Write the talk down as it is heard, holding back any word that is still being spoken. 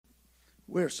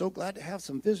We're so glad to have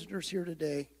some visitors here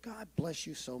today. God bless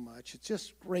you so much. It's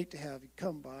just great to have you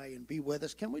come by and be with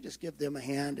us. Can we just give them a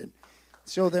hand and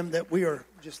show them that we are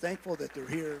just thankful that they're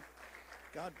here.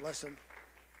 God bless them.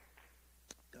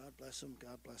 God bless them.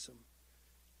 God bless them.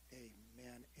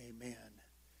 Amen. Amen.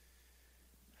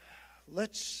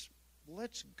 Let's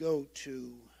go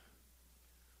to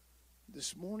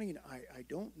this morning. I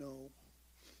don't know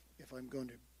if I'm going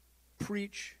to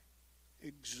preach,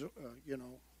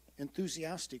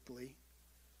 enthusiastically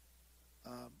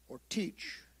or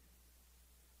teach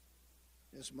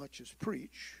as much as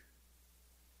preach,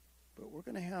 but we're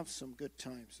going to have some good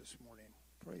times this morning.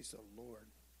 Praise the Lord.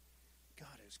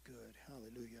 God is good.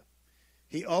 Hallelujah.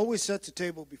 He always sets a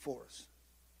table before us.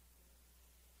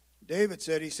 David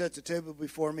said, he sets a table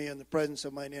before me in the presence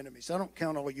of mine enemies. I don't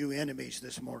count all you enemies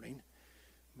this morning,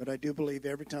 but I do believe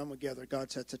every time we gather,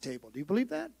 God sets a table. Do you believe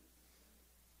that?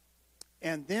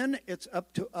 And then it's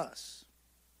up to us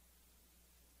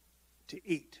to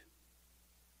eat.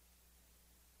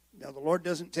 Now, the Lord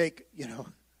doesn't take,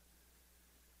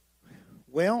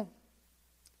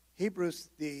 Hebrews,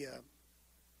 the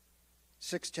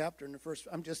 6th chapter in the first,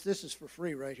 this is for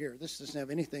free right here. This doesn't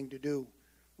have anything to do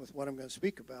with what I'm going to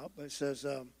speak about, but it says,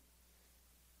 the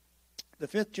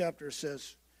 5th chapter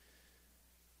says,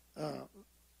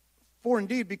 for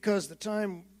indeed, because the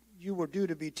time you were due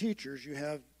to be teachers, you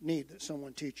have need that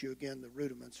someone teach you again the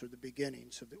rudiments or the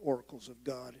beginnings of the oracles of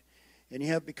God. And you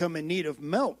have become in need of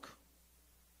milk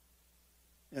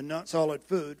and not solid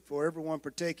food, for everyone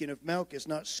partaking of milk is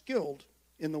not skilled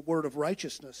in the word of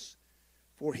righteousness,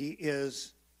 for he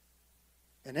is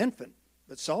an infant.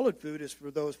 But solid food is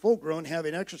for those full-grown,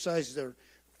 having exercised their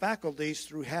faculties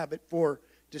through habit for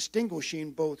distinguishing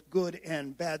both good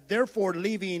and bad. Therefore,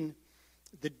 leaving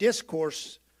the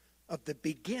discourse of the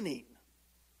beginning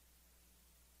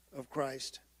of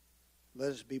Christ,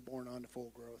 let us be born unto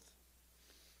full growth.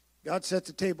 God sets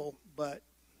a table, but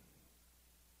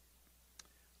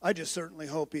I just certainly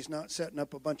hope he's not setting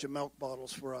up a bunch of milk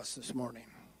bottles for us this morning.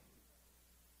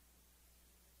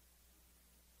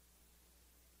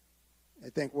 I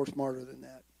think we're smarter than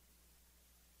that.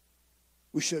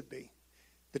 We should be.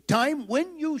 The time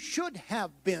when you should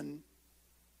have been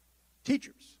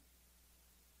teachers.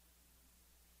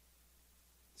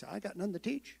 So I got nothing to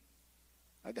teach.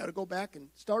 I got to go back and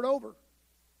start over.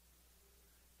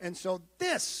 And so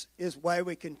this is why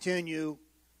we continue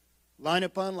line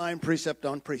upon line, precept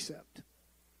on precept.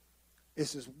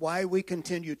 This is why we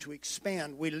continue to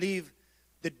expand. We leave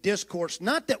the discourse,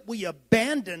 not that we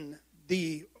abandon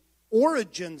the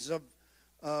origins of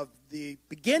the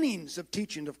beginnings of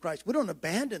teaching of Christ. We don't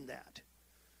abandon that.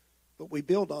 But we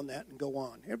build on that and go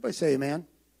on. Everybody say amen.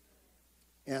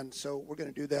 And so we're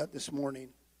going to do that this morning.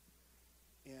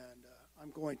 And I'm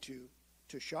going to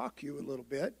shock you a little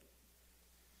bit,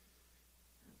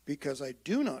 because I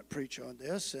do not preach on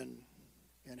this and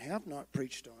have not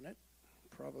preached on it.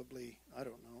 Probably, I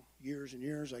don't know, years and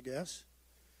years, I guess.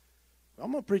 But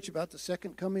I'm going to preach about the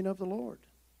second coming of the Lord.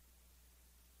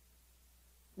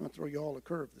 I'm going to throw you all a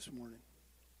curve this morning.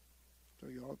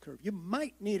 You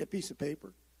might need a piece of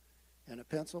paper and a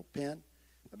pencil, pen.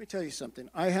 Let me tell you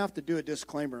something. I have to do a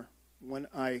disclaimer when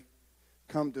I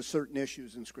come to certain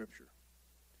issues in Scripture.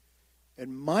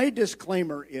 And my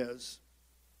disclaimer is,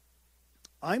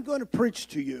 I'm going to preach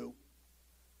to you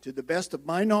to the best of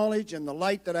my knowledge and the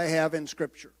light that I have in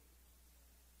Scripture.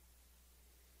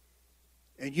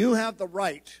 And you have the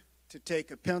right to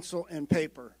take a pencil and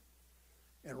paper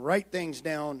and write things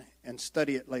down and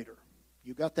study it later.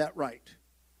 You got that right.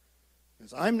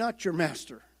 Because I'm not your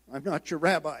master. I'm not your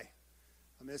rabbi.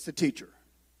 I'm just a teacher.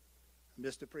 I'm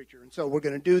just a preacher. And so we're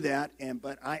going to do that.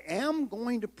 But I am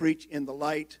going to preach in the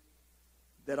light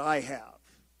that I have.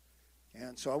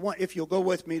 And so I want, if you'll go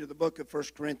with me to the book of 1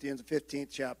 Corinthians, the 15th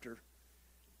chapter.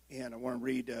 And I want to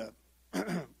read,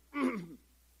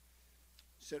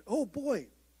 said, oh boy,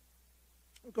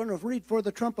 we're going to read for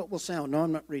the trumpet will sound. No,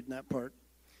 I'm not reading that part.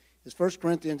 It's 1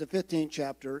 Corinthians, the 15th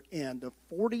chapter, and the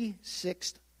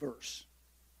 46th verse.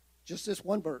 Just this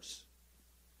one verse.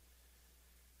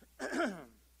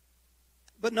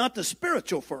 But not the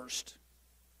spiritual first,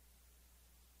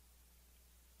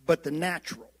 but the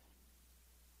natural.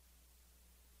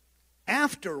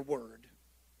 Afterward,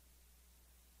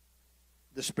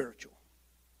 the spiritual.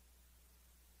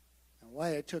 Now,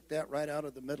 why I took that right out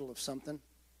of the middle of something,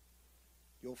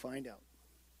 you'll find out.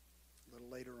 A little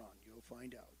later on, you'll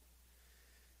find out.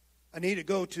 I need to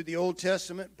go to the Old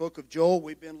Testament, book of Joel.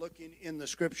 We've been looking in the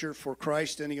Scripture for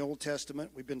Christ in the Old Testament.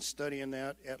 We've been studying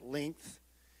that at length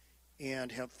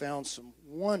and have found some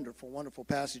wonderful, wonderful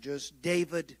passages.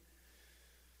 David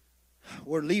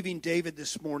We're leaving David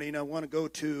this morning. I want to go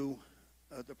to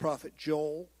the prophet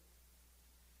Joel.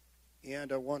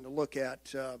 And I want to look at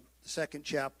the second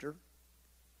chapter,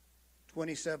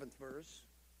 27th verse.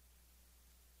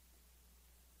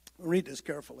 I'll read this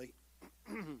carefully.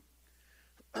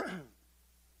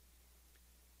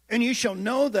 And you shall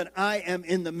know that I am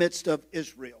in the midst of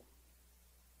Israel,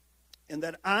 and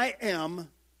that I am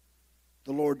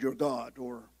the Lord your God,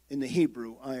 or in the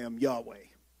Hebrew, I am Yahweh,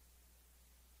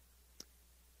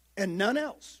 and none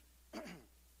else.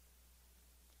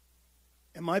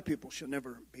 And my people shall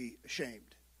never be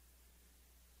ashamed.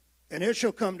 And it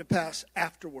shall come to pass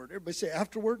afterward. Everybody say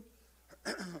afterward.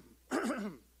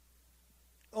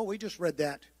 Oh, we just read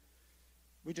that.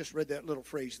 We just read that little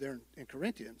phrase there in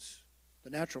Corinthians. The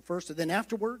natural first, and then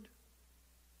afterward,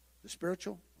 the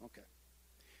spiritual. Okay.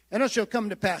 And it shall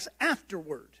come to pass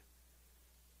afterward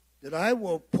that I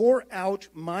will pour out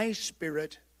my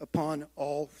spirit upon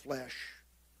all flesh.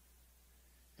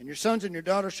 And your sons and your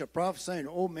daughters shall prophesy, and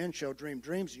old men shall dream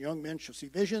dreams, and young men shall see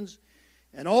visions.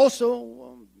 And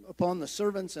also upon the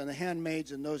servants and the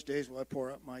handmaids in those days will I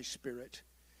pour out my spirit.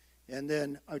 And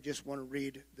then I just want to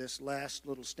read this last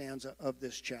little stanza of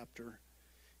this chapter.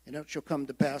 And it shall come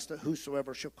to pass that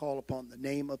whosoever shall call upon the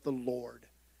name of the Lord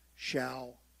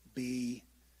shall be,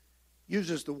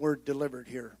 uses the word delivered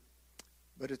here,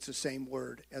 but it's the same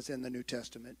word as in the New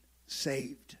Testament,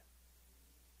 saved,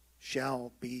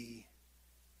 shall be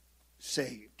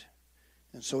saved.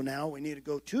 And so now we need to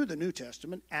go to the New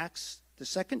Testament, Acts, the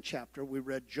second chapter. We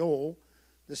read Joel,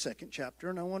 the second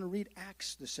chapter, and I want to read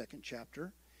Acts, the second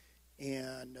chapter,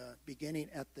 and beginning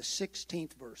at the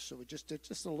 16th verse. So we just did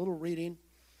just a little reading.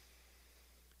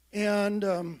 And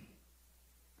the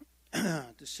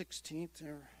 16th,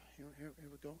 here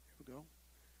we go.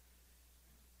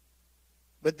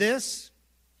 But this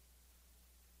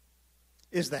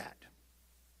is that,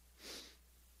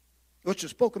 which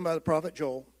is spoken by the prophet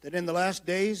Joel, that in the last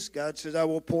days, God says, I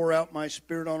will pour out my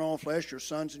spirit on all flesh. Your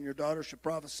sons and your daughters shall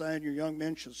prophesy, and your young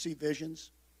men shall see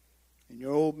visions, and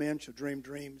your old men shall dream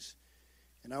dreams.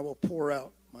 And I will pour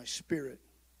out my spirit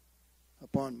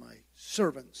upon my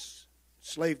servants,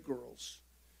 slave girls,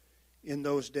 in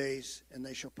those days, and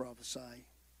they shall prophesy.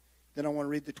 Then I want to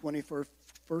read the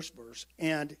 21st verse.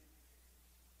 And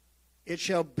it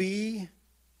shall be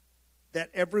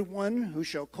that everyone who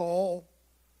shall call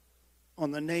on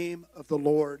the name of the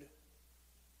Lord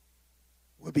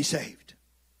will be saved.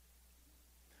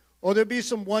 Oh, there'll be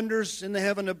some wonders in the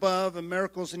heaven above and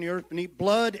miracles in the earth beneath.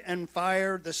 Blood and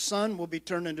fire. The sun will be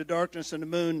turned into darkness and the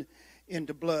moon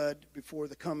into blood before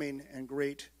the coming and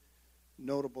great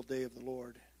notable day of the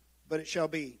Lord. But it shall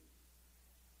be,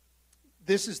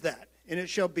 this is that, and it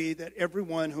shall be that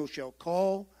everyone who shall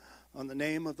call on the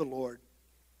name of the Lord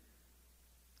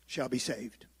shall be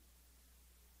saved.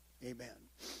 Amen.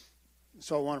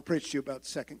 So I want to preach to you about the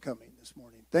second coming this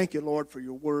morning. Thank you, Lord, for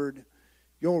your word.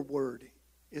 Your word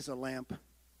is a lamp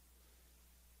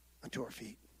unto our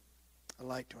feet, a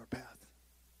light to our path.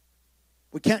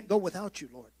 We can't go without you,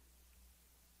 Lord.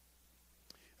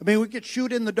 I mean, we could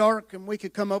shoot in the dark and we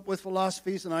could come up with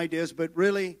philosophies and ideas, but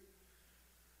really,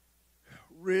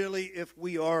 if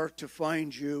we are to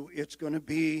find you, it's going to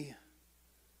be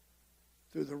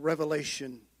through the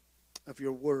revelation of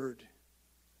your word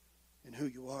and who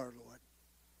you are, Lord.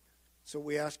 So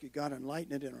we ask you, God,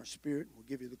 enlighten it in our spirit. We'll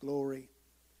give you the glory.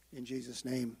 In Jesus'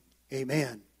 name,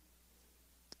 amen.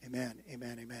 Amen,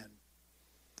 amen, amen.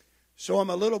 So I'm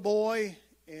a little boy,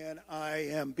 and I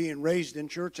am being raised in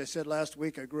church. I said last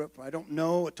week I grew up, I don't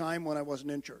know a time when I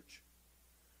wasn't in church.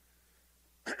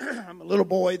 I'm a little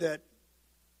boy that,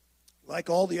 like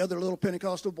all the other little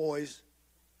Pentecostal boys,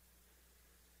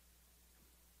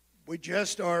 we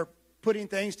just are putting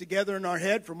things together in our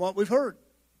head from what we've heard.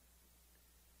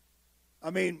 I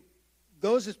mean,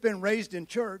 those that's been raised in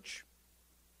church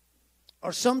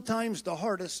are sometimes the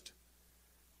hardest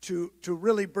to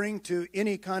really bring to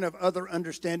any kind of other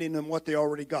understanding than what they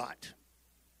already got.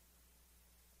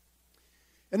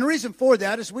 And the reason for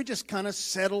that is we just kind of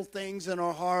settle things in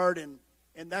our heart, and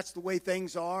that's the way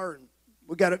things are, and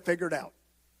we got it figured out.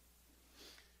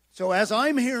 So as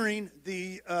I'm hearing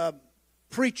the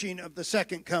preaching of the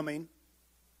second coming,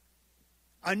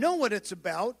 I know what it's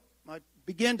about. I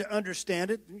begin to understand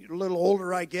it. The little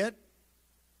older I get.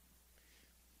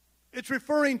 It's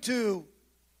referring to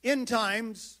end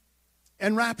times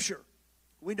and rapture.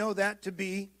 We know that to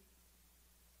be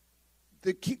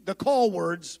the call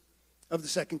words of the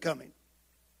second coming,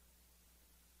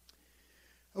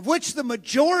 of which the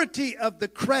majority of the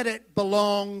credit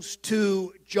belongs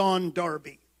to John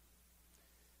Darby.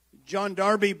 John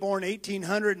Darby, born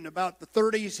 1800, in about the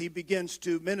 30s, he begins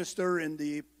to minister in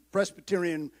the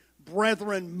Presbyterian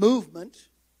Brethren movement.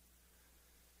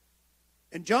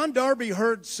 And John Darby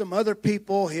heard some other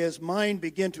people, his mind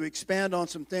begin to expand on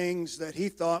some things that he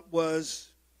thought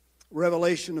was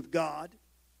revelation of God.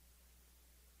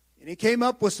 And he came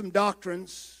up with some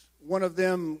doctrines, one of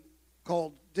them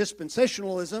called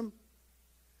dispensationalism.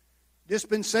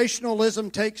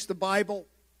 Dispensationalism takes the Bible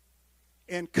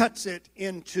and cuts it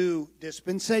into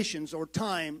dispensations or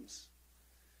times.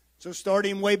 So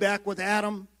starting way back with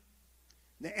Adam,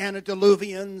 the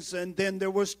antediluvians, and then there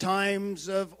was times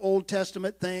of Old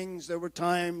Testament things, there were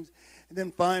times, and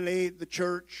then finally the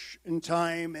church in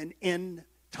time and end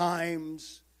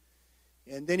times.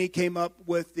 And then he came up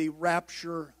with the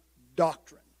rapture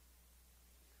doctrine.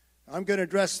 I'm going to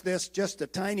address this just a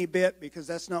tiny bit because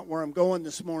that's not where I'm going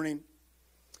this morning.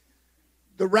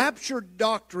 The rapture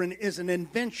doctrine is an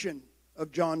invention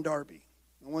of John Darby.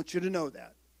 I want you to know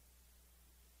that.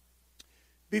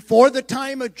 Before the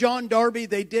time of John Darby,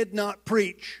 they did not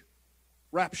preach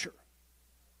rapture.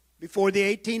 Before the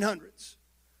 1800s.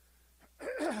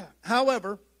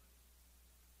 However,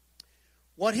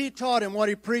 what he taught and what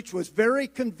he preached was very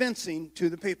convincing to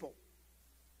the people.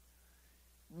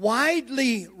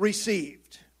 Widely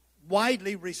received.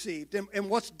 Widely received. And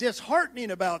what's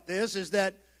disheartening about this is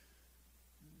that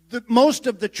most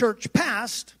of the church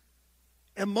past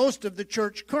and most of the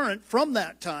church current from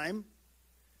that time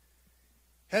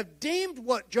have deemed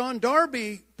what John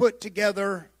Darby put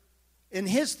together in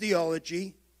his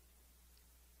theology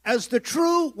as the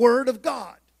true Word of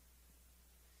God.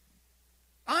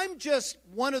 I'm just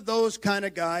one of those kind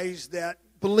of guys that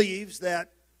believes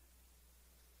that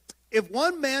if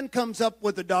one man comes up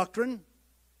with a doctrine,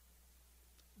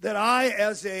 that I,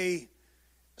 as a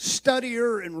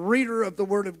studier and reader of the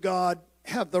Word of God,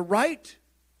 have the right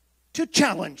to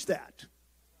challenge that.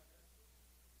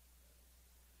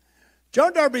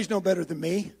 John Darby's no better than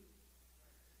me.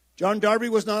 John Darby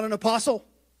was not an apostle.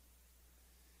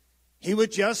 He was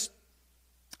just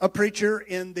a preacher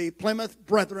in the Plymouth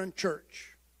Brethren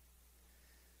Church.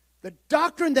 The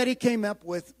doctrine that he came up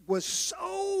with was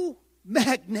so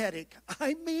magnetic.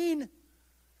 I mean,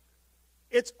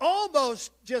 it's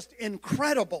almost just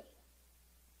incredible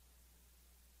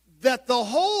that the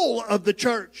whole of the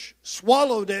church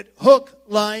swallowed it hook,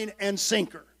 line, and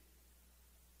sinker.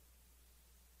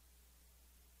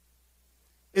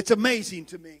 It's amazing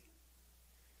to me.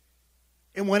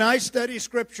 And when I study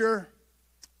Scripture,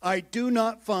 I do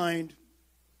not find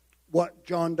what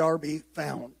John Darby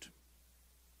found.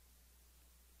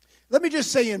 Let me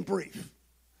just say in brief,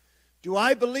 do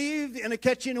I believe in a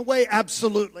catching away?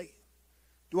 Absolutely.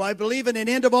 Do I believe in an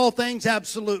end of all things?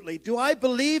 Absolutely. Do I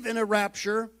believe in a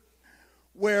rapture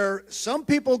where some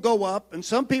people go up and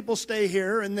some people stay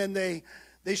here and then they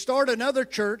start another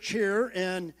church here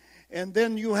and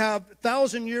then you have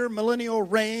 1,000-year millennial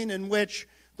reign in which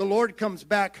the Lord comes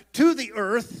back to the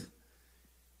earth?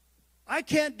 I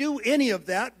can't do any of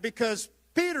that because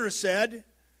Peter said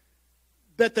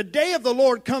that the day of the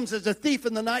Lord comes as a thief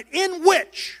in the night, in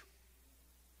which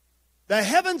the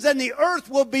heavens and the earth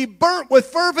will be burnt with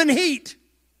fervent heat.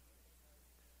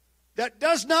 That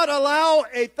does not allow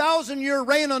a 1,000-year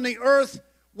reign on the earth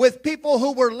with people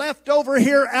who were left over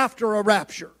here after a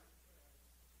rapture.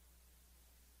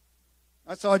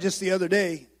 I saw just the other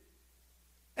day.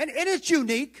 And it's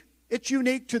unique. It's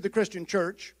unique to the Christian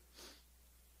church.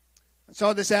 I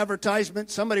saw this advertisement.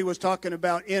 Somebody was talking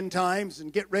about end times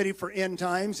and get ready for end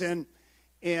times. And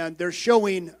they're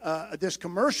showing this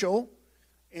commercial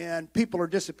and people are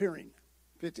disappearing.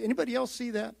 Did anybody else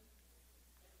see that?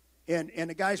 And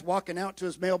the guy's walking out to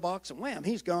his mailbox and wham,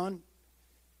 he's gone.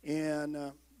 And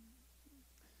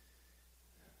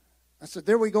I said,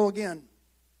 there we go again.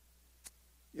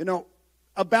 You know,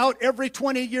 about every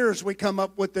 20 years we come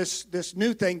up with this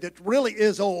new thing that really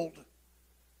is old.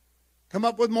 Come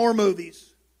up with more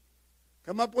movies.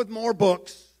 Come up with more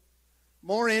books.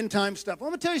 More end time stuff. I'm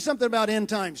going to tell you something about end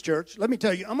times, church. Let me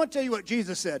tell you. I'm going to tell you what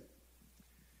Jesus said.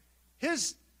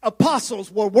 His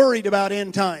apostles were worried about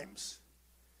end times.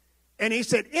 And he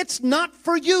said, it's not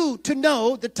for you to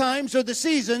know the times or the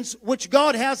seasons which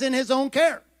God has in his own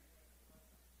care.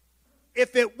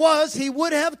 If it was, he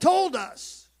would have told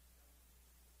us.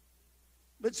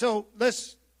 But so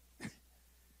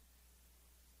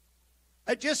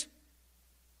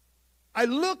I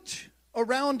looked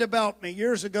around about me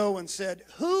years ago and said,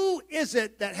 who is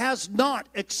it that has not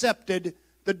accepted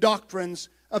the doctrines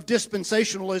of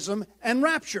dispensationalism and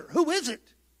rapture? Who is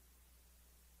it?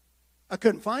 I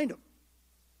couldn't find them.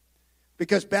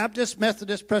 Because Baptists,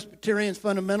 Methodists, Presbyterians,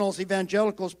 Fundamentals,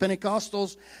 Evangelicals,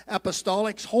 Pentecostals,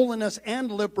 Apostolics, Holiness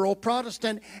and Liberal,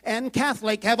 Protestant and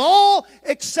Catholic have all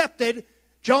accepted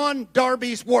John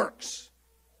Darby's works.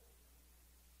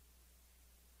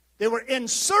 They were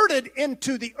inserted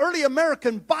into the early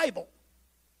American Bible.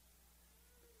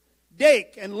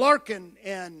 Dake and Larkin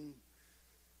and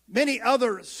many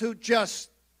others who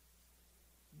just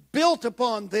built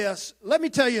upon this. Let me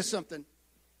tell you something.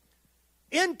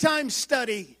 End time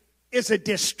study is a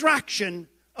distraction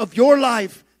of your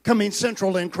life coming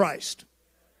central in Christ.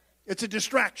 It's a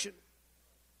distraction.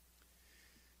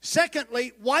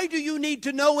 Secondly, why do you need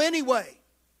to know anyway?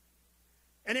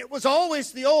 And it was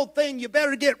always the old thing, you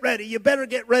better get ready,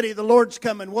 the Lord's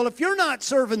coming. Well, if you're not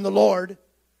serving the Lord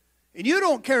and you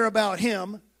don't care about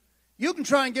Him, you can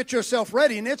try and get yourself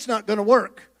ready and it's not going to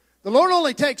work. The Lord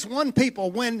only takes one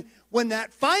people. When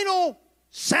that final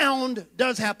sound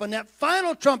does happen, that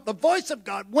final trump, the voice of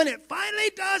God, when it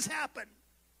finally does happen,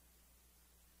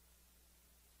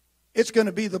 it's going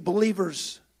to be the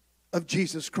believers of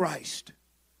Jesus Christ.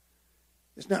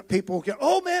 It's not people who go,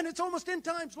 oh man, it's almost end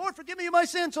times. Lord, forgive me of my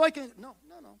sins so I can. No.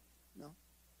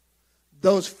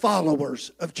 Those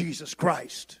followers of Jesus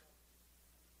Christ.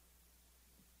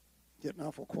 Getting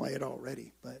awful quiet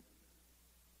already, but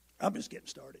I'm just getting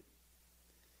started.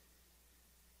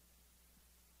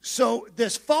 So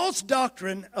this false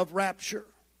doctrine of rapture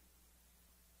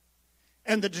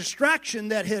and the distraction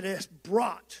that it has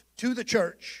brought to the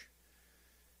church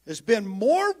has been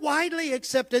more widely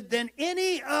accepted than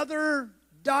any other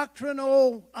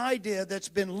doctrinal idea that's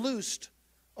been loosed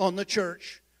on the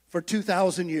church for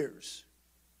 2,000 years.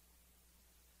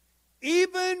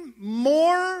 Even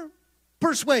more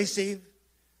persuasive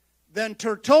than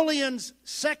Tertullian's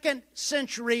 2nd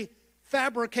century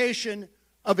fabrication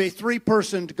of a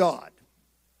three-personed God.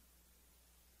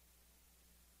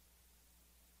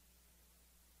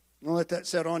 I'll let that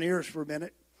set on ears for a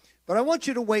minute. But I want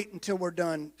you to wait until we're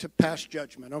done to pass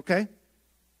judgment, okay?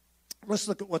 Let's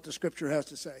look at what the Scripture has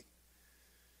to say.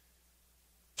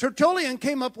 Tertullian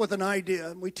came up with an idea,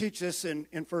 and we teach this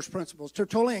in First Principles.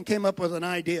 Tertullian came up with an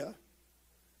idea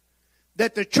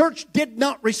that the church did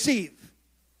not receive.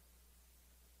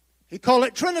 He called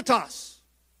it Trinitas.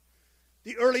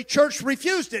 The early church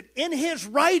refused it. In his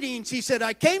writings, he said,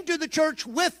 I came to the church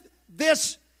with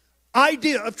this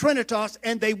idea of Trinitas,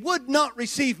 and they would not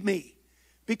receive me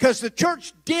because the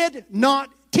church did not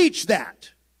teach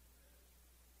that.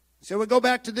 So we go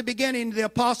back to the beginning, the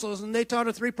apostles, and they taught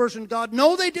a three-person God.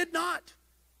 No, they did not.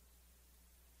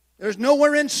 There's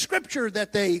nowhere in Scripture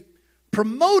that they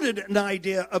promoted an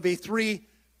idea of a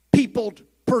three-peopled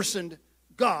personed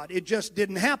God. It just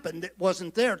didn't happen. It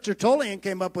wasn't there. Tertullian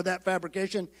came up with that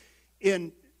fabrication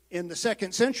in the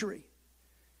 2nd century.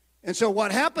 And so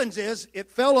what happens is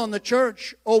it fell on the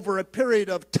church over a period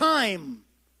of time.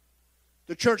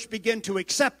 The church began to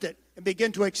accept it.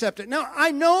 Now,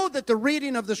 I know that the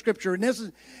reading of the Scripture, and this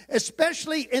is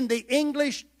especially in the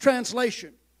English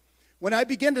translation, when I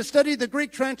begin to study the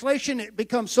Greek translation, it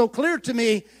becomes so clear to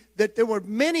me that there were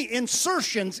many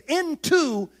insertions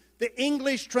into the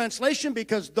English translation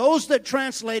because those that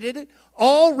translated it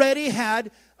already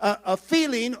had a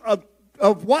feeling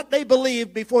of what they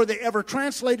believed before they ever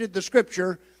translated the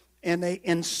Scripture, and they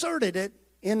inserted it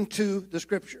into the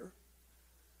Scripture.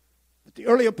 But the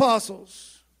early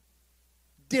apostles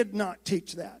did not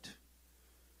teach that.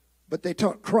 But they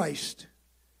taught Christ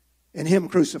and Him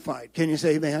crucified. Can you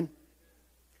say amen?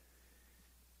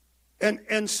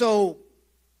 And so,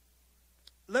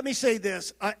 let me say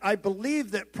this. I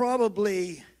believe that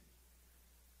probably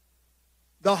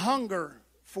the hunger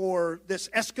for this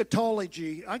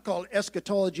eschatology, I call it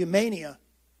eschatology mania.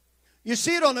 You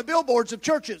see it on the billboards of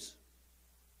churches.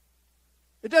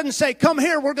 It doesn't say, come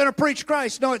here, we're going to preach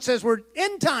Christ. No, it says we're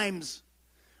end times.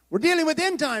 We're dealing with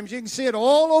end times. You can see it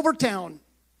all over town.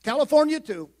 California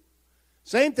too.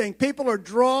 Same thing. People are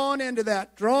drawn into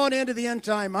that, drawn into the end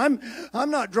time. I'm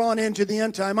not drawn into the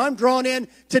end time. I'm drawn in.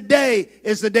 Today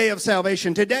is the day of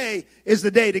salvation. Today is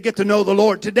the day to get to know the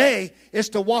Lord. Today is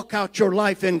to walk out your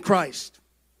life in Christ.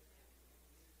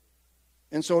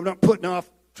 And so I'm not putting off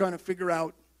trying to figure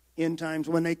out end times.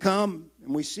 When they come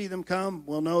and we see them come,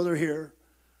 we'll know they're here.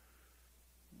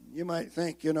 You might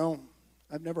think,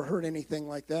 I've never heard anything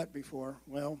like that before.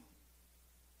 Well,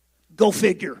 go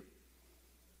figure.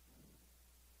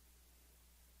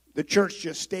 The church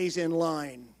just stays in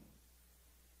line.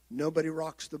 Nobody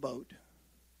rocks the boat.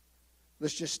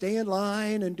 Let's just stay in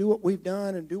line and do what we've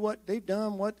done and do what they've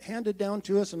done, what handed down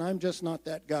to us, and I'm just not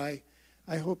that guy.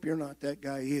 I hope you're not that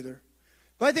guy either.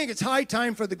 But I think it's high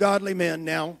time for the godly men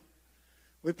now.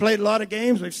 We've played a lot of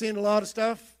games. We've seen a lot of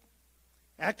stuff.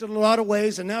 Acted in a lot of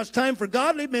ways, and now it's time for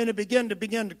godly men to begin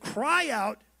to cry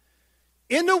out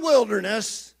in the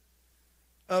wilderness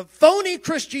of phony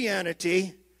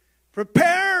Christianity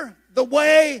Prepare the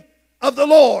way of the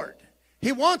Lord.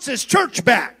 He wants His church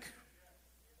back.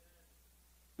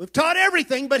 We've taught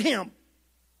everything but Him.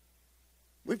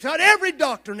 We've taught every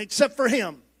doctrine except for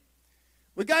Him.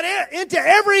 We got into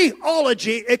every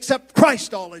ology except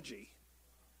Christology.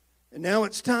 And now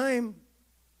it's time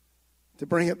to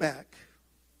bring it back.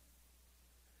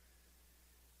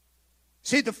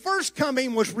 See, the first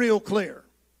coming was real clear.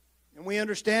 And we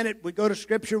understand it. We go to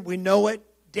Scripture. We know it.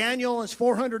 Daniel is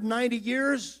 490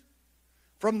 years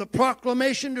from the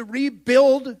proclamation to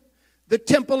rebuild the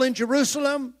temple in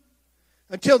Jerusalem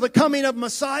until the coming of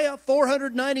Messiah.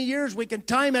 490 years. We can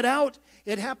time it out.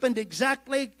 It happened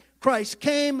exactly. Christ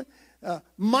came.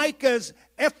 Micah's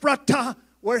Ephratah,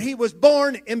 where he was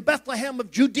born in Bethlehem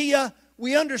of Judea.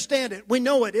 We understand it. We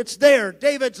know it. It's there.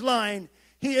 David's line.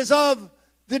 He is of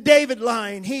the David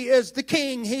line. He is the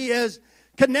king. He is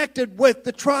connected with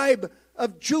the tribe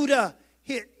of Judah.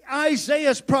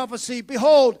 Isaiah's prophecy,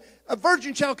 behold, a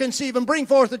virgin shall conceive and bring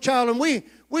forth a child, and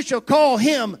we shall call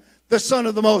him the Son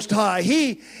of the Most High.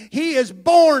 He is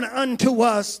born unto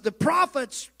us. The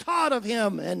prophets taught of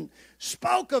him and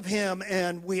spoke of him,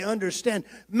 and we understand.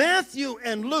 Matthew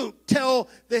and Luke tell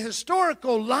the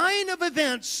historical line of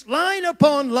events, line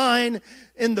upon line,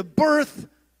 in the birth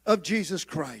of Jesus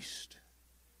Christ.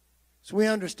 So we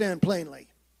understand plainly.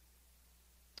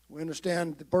 We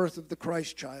understand the birth of the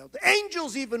Christ child. The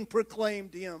angels even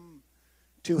proclaimed him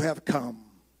to have come.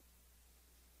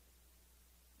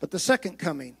 But the second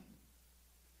coming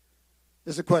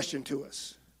is a question to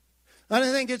us. And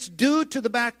I think it's due to the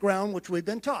background which we've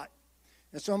been taught.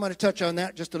 And so I'm going to touch on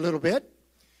that just a little bit.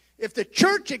 If the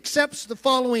church accepts the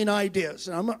following ideas,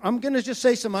 and I'm going to just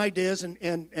say some ideas,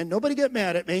 and nobody get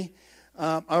mad at me.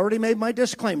 I already made my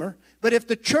disclaimer. But if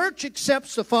the church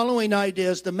accepts the following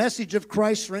ideas, the message of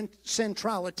Christ's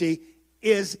centrality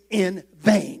is in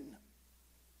vain.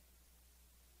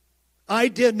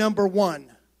 Idea number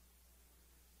one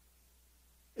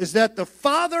is that the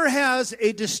Father has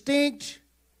a distinct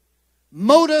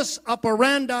modus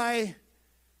operandi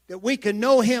that we can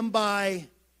know Him by.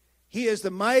 He is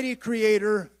the mighty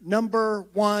creator, number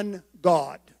one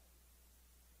God.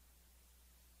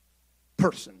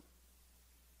 Person.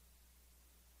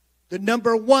 The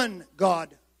number one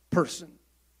God person.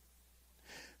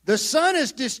 The Son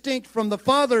is distinct from the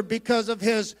Father because of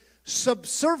His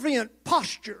subservient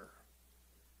posture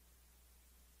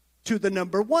to the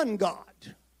number one God.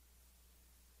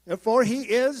 Therefore, He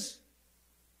is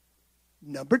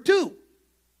number two.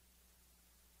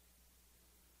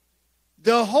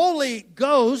 The Holy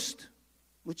Ghost,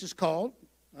 which is called,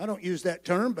 I don't use that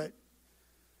term, but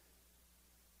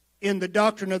in the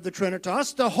doctrine of the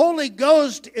Trinitas, the Holy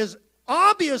Ghost is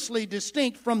obviously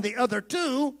distinct from the other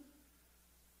two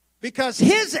because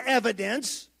His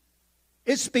evidence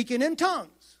is speaking in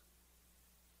tongues.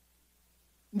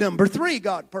 Number three,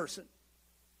 God person.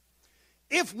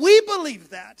 If we believe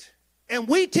that and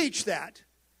we teach that,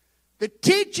 the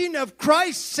teaching of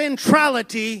Christ's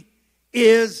centrality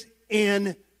is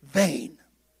in vain.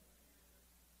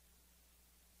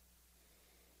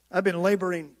 I've been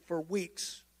laboring for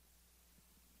weeks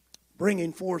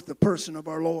bringing forth the person of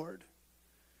our Lord,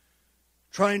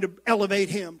 trying to elevate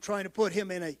Him, trying to put Him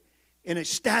in a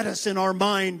status in our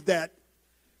mind that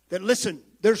listen,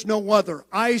 there's no other.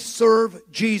 I serve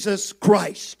Jesus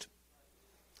Christ.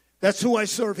 That's who I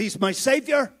serve. He's my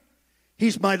Savior.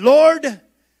 He's my Lord.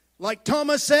 Like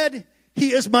Thomas said,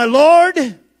 He is my Lord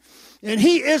and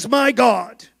He is my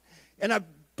God. And I've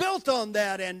built on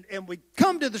that, and we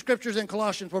come to the Scriptures in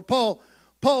Colossians where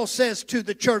Paul says to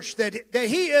the church that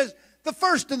He is the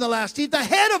first and the last. He's the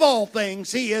head of all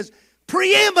things. He is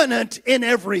preeminent in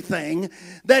everything.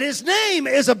 That His name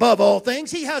is above all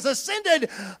things. He has ascended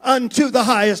unto the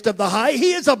highest of the high.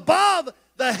 He is above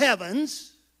the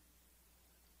heavens.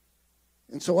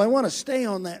 And so I want to stay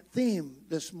on that theme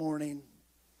this morning.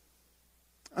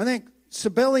 I think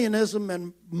Sabellianism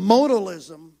and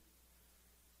modalism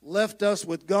left us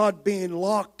with God being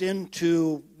locked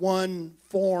into one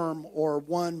form or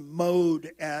one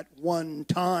mode at one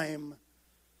time.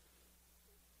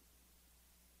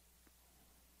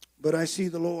 But I see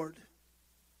the Lord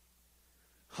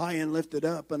high and lifted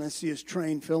up, and I see His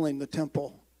train filling the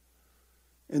temple.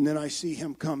 And then I see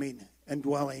Him coming and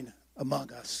dwelling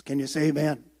among us. Can you say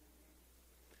amen?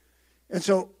 And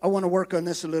so I want to work on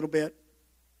this a little bit.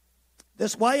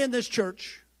 That's why in this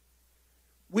church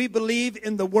we believe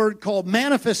in the word called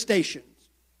manifestations.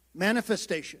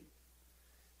 Manifestation.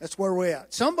 That's where we're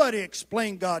at. Somebody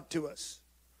explain God to us.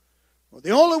 Well,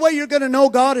 the only way you're going to know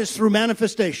God is through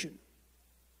manifestation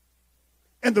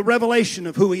and the revelation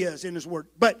of who He is in His Word.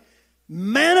 But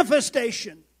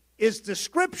manifestation is the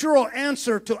scriptural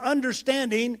answer to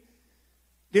understanding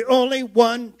the only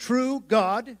one true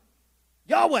God,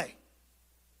 Yahweh.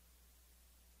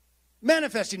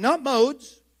 Manifesting, not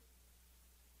modes,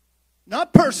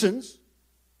 not persons,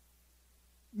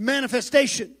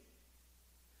 manifestation.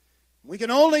 We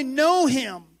can only know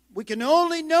Him. We can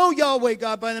only know Yahweh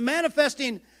God by the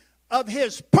manifesting of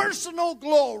His personal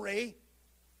glory.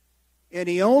 And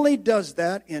He only does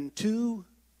that in two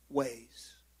ways.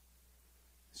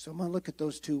 So I'm going to look at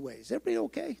those two ways. Everybody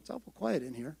okay? It's awful quiet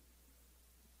in here.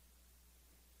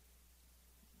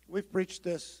 We've preached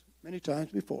this many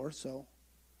times before, so,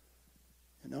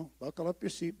 buckle up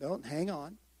your seatbelt and hang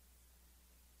on.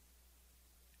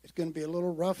 It's going to be a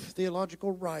little rough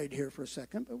theological ride here for a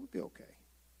second, but we'll be okay.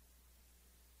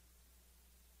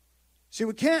 See,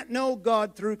 we can't know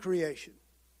God through creation.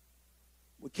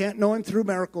 We can't know Him through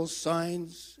miracles,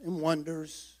 signs, and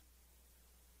wonders.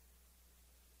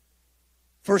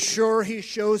 For sure, He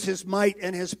shows His might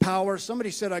and His power. Somebody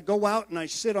said, I go out and I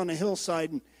sit on a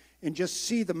hillside and just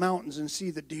see the mountains and see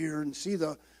the deer and see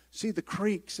the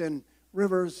creeks and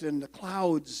rivers and the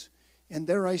clouds. And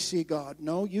there I see God.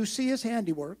 No, you see His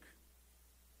handiwork.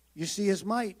 You see His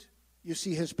might. You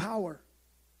see His power.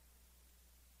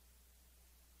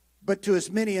 But to as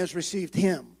many as received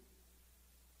Him,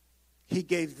 He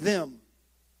gave them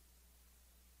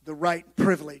the right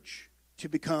privilege to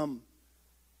become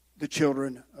the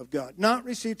children of God. Not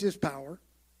received His power.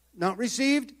 Not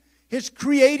received His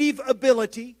creative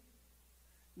ability.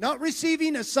 Not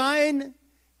receiving a sign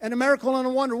and a miracle and a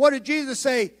wonder. What did Jesus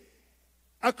say?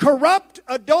 A corrupt,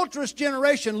 adulterous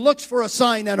generation looks for a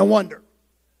sign and a wonder.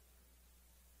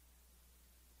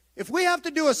 If we have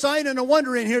to do a sign and a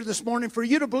wonder in here this morning for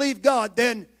you to believe God,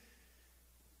 then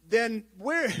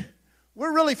we're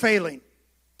really failing.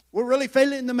 We're really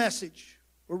failing the message.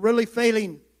 We're really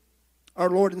failing our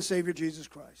Lord and Savior Jesus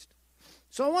Christ.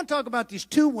 So I want to talk about these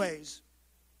two ways.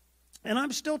 And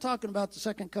I'm still talking about the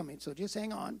second coming, so just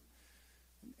hang on.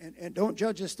 And don't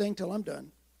judge this thing till I'm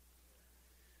done.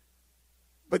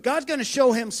 But God's going to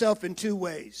show Himself in two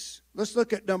ways. Let's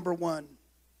look at number one.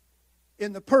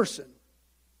 In the person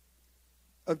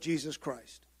of Jesus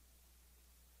Christ.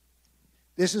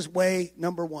 This is way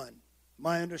number one.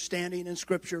 My understanding in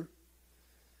Scripture.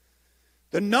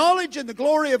 The knowledge and the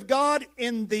glory of God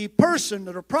in the person,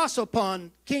 or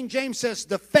prosopon, King James says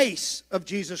the face of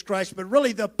Jesus Christ, but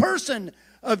really the person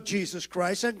of Jesus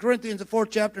Christ. 2 Corinthians, the 4th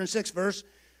chapter and 6th verse.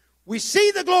 We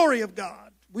see the glory of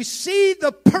God. We see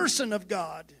the person of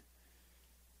God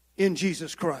in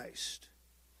Jesus Christ.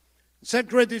 2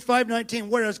 Corinthians 5:19,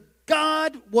 whereas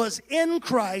God was in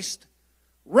Christ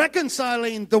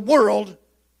reconciling the world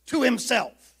to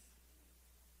Himself.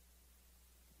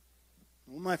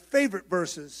 One of my favorite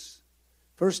verses,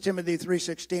 1 Timothy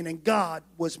 3:16, and God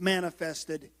was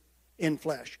manifested in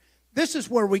flesh. This is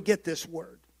where we get this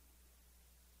word.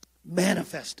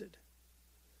 Manifested.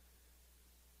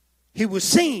 He was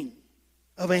seen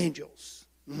of angels.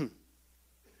 Mm-hmm.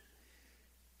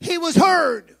 He was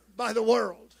heard by the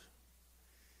world.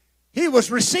 He was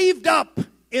received up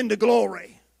into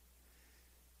glory.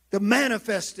 The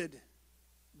manifested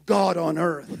God on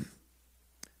earth.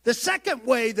 The second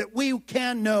way that we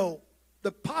can know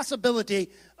the possibility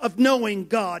of knowing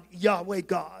God, Yahweh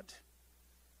God,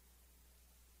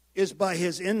 is by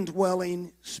His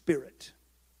indwelling Spirit.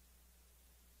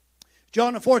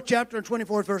 John the 4th chapter and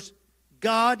 24th verse,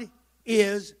 God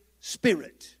is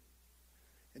Spirit.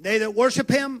 And they that worship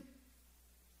Him,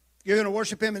 you're going to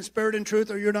worship Him in spirit and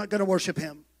truth, or you're not going to worship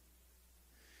Him.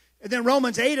 And then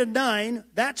Romans 8 and 9,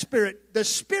 that Spirit, the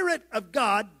Spirit of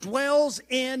God dwells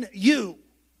in you.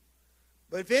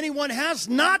 But if anyone has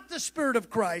not the Spirit of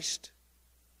Christ,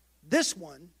 this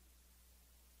one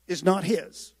is not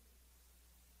his.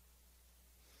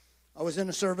 I was in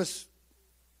a service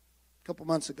a couple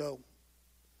months ago.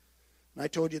 And I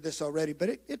told you this already,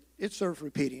 but it serves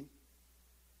repeating.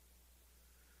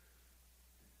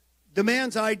 The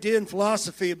man's idea and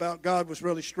philosophy about God was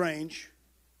really strange.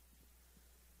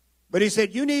 But he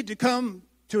said, you need to come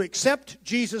to accept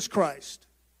Jesus Christ.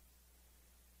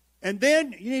 And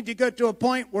then you need to get to a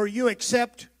point where you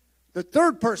accept the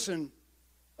third person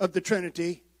of the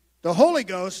Trinity, the Holy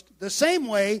Ghost, the same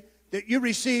way that you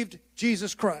received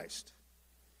Jesus Christ.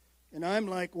 And I'm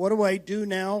like, what do I do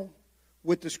now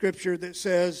with the scripture that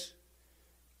says,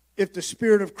 if the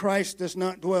Spirit of Christ does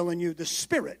not dwell in you, the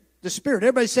Spirit,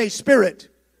 everybody say Spirit.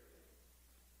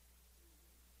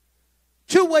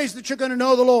 Two ways that you're going to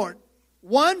know the Lord.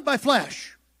 One, by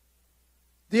flesh.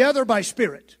 The other, by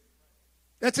Spirit.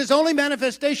 That's His only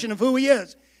manifestation of who He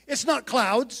is. It's not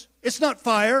clouds. It's not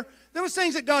fire. there was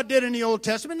things that God did in the Old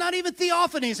Testament, not even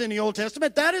theophanies in the Old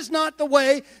Testament. That is not the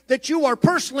way that you are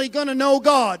personally going to know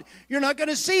God. You're not going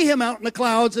to see him out in the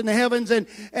clouds in the heavens.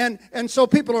 And so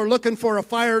people are looking for a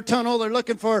fire tunnel. They're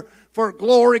looking for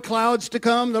glory clouds to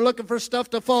come. They're looking for stuff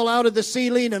to fall out of the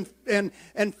ceiling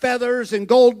and feathers and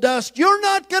gold dust. You're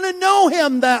not going to know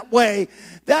him that way.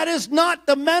 That is not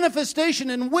the manifestation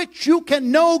in which you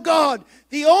can know God.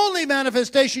 The only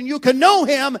manifestation you can know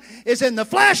him is in the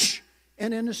flesh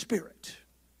and in the spirit.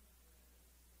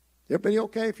 Everybody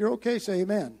okay? If you're okay, say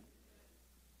amen.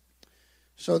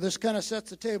 So this kind of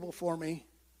sets the table for me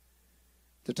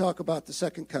to talk about the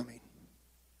second coming.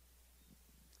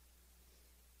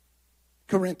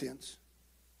 Corinthians.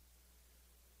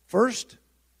 First,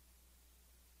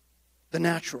 the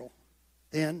natural,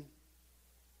 then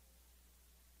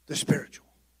the spiritual.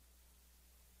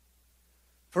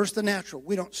 First, the natural.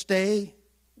 We don't stay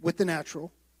with the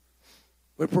natural.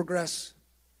 We progress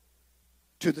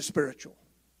to the spiritual.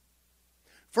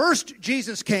 First,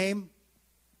 Jesus came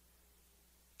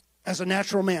as a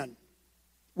natural man.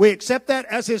 We accept that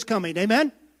as his coming.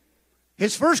 Amen?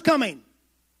 His first coming.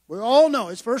 We all know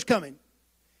his first coming.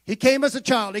 He came as a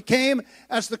child. He came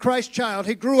as the Christ child.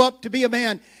 He grew up to be a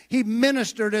man. He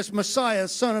ministered as Messiah,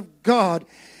 Son of God.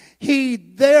 He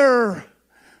there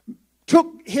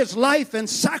took his life and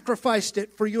sacrificed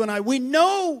it for you and I. We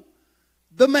know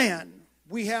the man.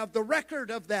 We have the record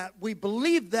of that. We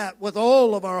believe that with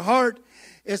all of our heart,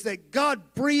 is that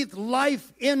God breathed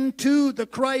life into the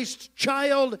Christ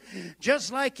child,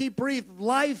 just like he breathed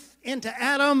life into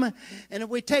Adam. And if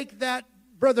we take that,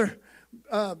 brother,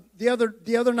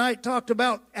 the other night talked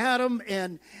about Adam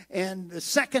and the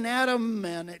second Adam,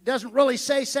 and it doesn't really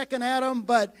say second Adam,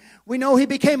 but we know he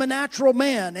became a natural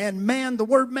man. And man, the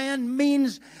word man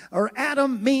means, or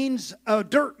Adam means a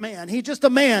dirt man. He's just a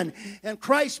man. And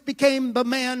Christ became the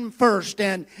man first,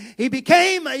 and he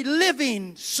became a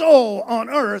living soul on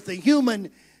earth, a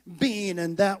human being,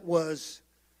 and that was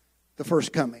the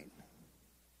first coming.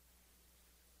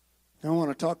 Now I want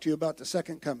to talk to you about the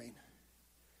second coming.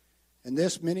 And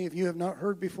this, many of you have not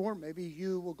heard before. Maybe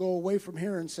you will go away from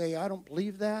here and say, I don't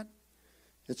believe that.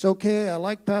 It's okay, I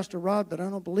like Pastor Rod, but I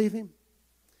don't believe him.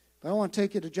 But I want to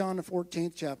take you to John the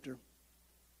 14th chapter.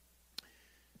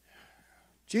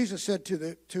 Jesus said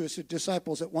to his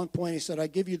disciples at one point, he said, I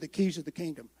give you the keys of the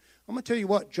kingdom. I'm going to tell you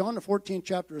what, John the 14th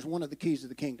chapter is one of the keys of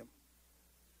the kingdom.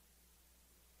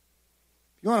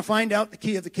 You want to find out the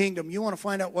key of the kingdom. You want to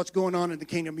find out what's going on in the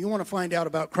kingdom. You want to find out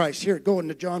about Christ. Here, go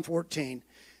into John 14.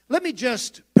 Let me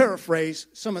just paraphrase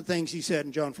some of the things he said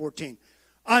in John 14.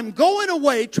 I'm going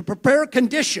away to prepare a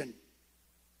condition.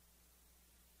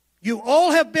 You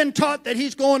all have been taught that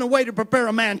he's going away to prepare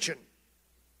a mansion.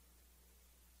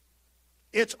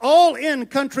 It's all in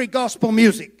country gospel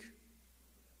music.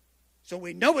 So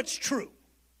we know it's true.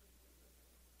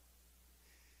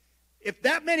 If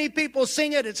that many people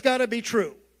sing it, it's got to be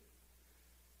true.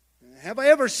 Have I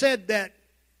ever said that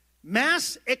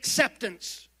mass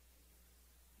acceptance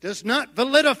does not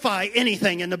validify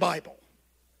anything in the Bible?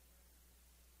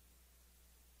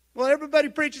 Well, everybody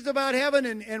preaches about heaven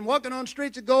and walking on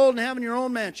streets of gold and having your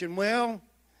own mansion. Well,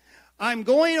 I'm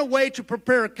going away to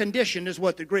prepare a condition, is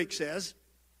what the Greek says.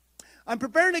 I'm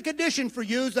preparing a condition for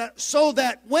you so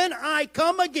that when I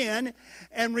come again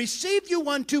and receive you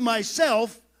unto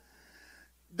myself,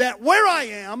 that where I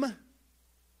am,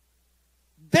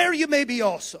 there you may be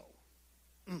also.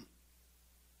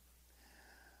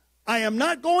 I am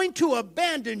not going to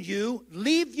abandon you,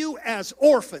 leave you as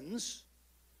orphans.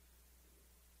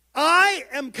 I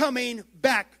am coming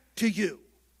back to you.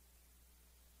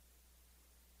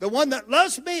 The one that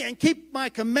loves me and keeps my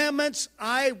commandments,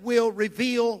 I will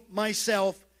reveal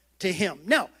myself to him.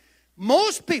 Now,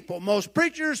 most people, most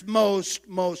preachers, most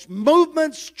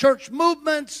movements, church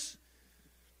movements,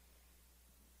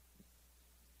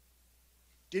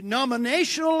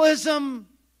 denominationalism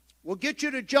will get you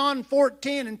to John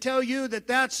 14 and tell you that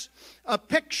that's a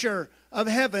picture of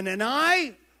heaven. And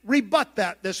I rebut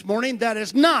that this morning. That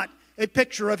is not a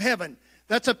picture of heaven.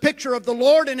 That's a picture of the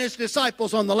Lord and his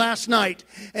disciples on the last night.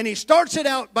 And he starts it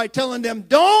out by telling them,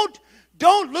 don't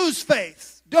lose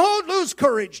faith. Don't lose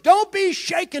courage. Don't be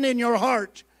shaken in your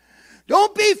heart.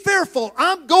 Don't be fearful.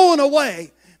 I'm going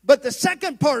away. But the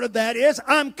second part of that is,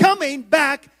 I'm coming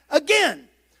back again.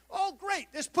 Oh,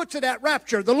 great. This puts it at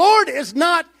rapture. The Lord is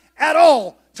not at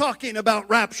all talking about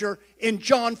rapture in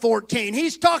John 14.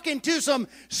 He's talking to some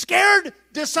scared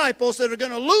disciples that are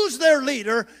going to lose their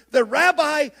leader, their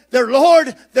rabbi, their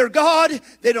Lord, their God.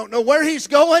 They don't know where he's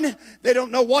going. They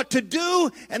don't know what to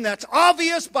do. And that's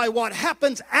obvious by what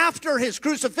happens after his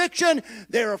crucifixion.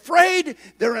 They're afraid.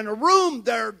 They're in a room.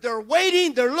 They're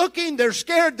waiting. They're looking. They're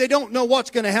scared. They don't know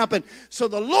what's going to happen. So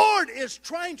the Lord is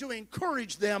trying to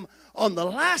encourage them on the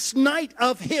last night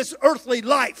of his earthly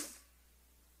life.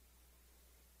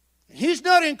 He's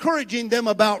not encouraging them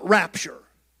about rapture.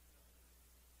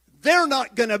 They're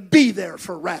not going to be there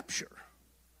for rapture.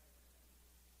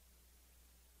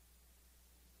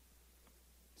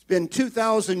 It's been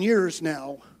 2,000 years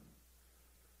now,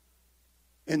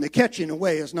 and the catching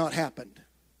away has not happened.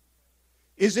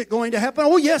 Is it going to happen?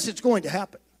 Oh, yes, it's going to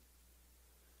happen.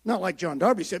 Not like John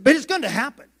Darby said, but it's going to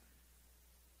happen.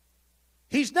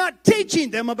 He's not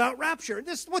teaching them about rapture.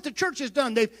 This is what the church has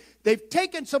done. They've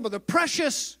taken some of the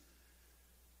precious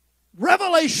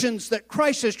revelations that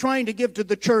Christ is trying to give to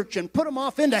the church and put them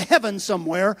off into heaven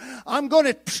somewhere. I'm going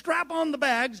to strap on the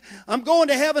bags. I'm going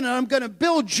to heaven and I'm going to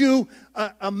build you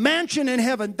a mansion in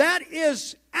heaven. That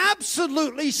is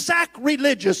absolutely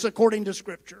sacrilegious according to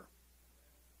Scripture.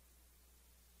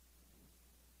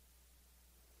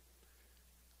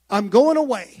 I'm going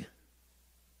away,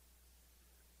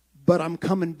 but I'm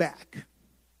coming back.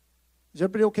 Is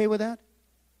everybody okay with that?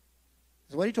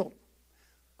 That's what he told them.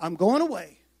 I'm going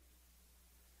away,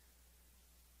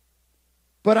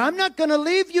 but I'm not going to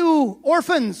leave you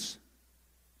orphans.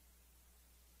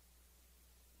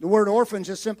 The word orphans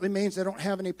just simply means they don't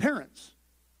have any parents,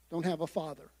 don't have a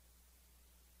father.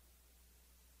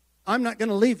 I'm not going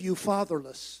to leave you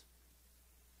fatherless.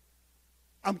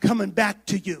 I'm coming back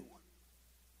to you.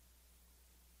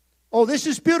 Oh, this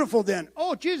is beautiful then.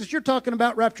 Oh, Jesus, you're talking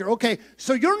about rapture. Okay,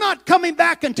 so you're not coming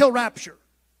back until rapture.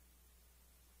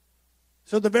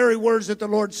 So the very words that the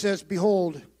Lord says,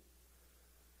 behold,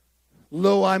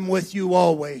 lo, I'm with you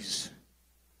always.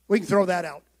 We can throw that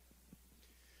out.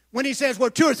 When he says,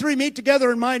 well, 2 or 3 meet together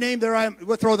in my name, there I am,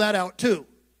 we'll throw that out too.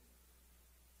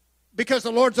 Because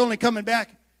the Lord's only coming back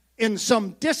in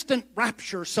some distant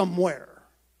rapture somewhere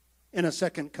in a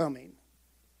second coming.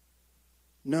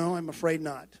 No, I'm afraid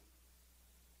not.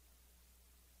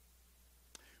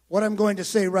 What I'm going to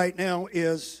say right now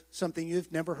is something you've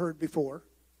never heard before.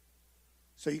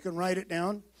 So you can write it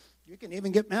down. You can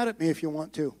even get mad at me if you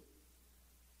want to.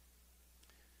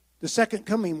 The second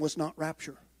coming was not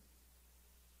rapture.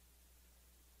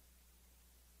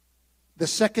 The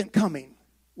second coming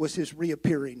was his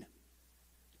reappearing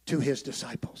to his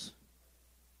disciples.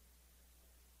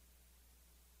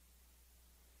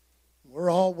 We're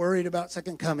all worried about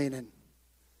second coming, and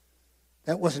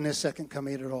that wasn't his second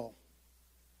coming at all.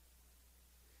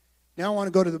 Now I want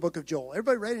to go to the book of Joel.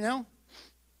 Everybody ready now?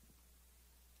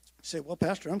 Say, well,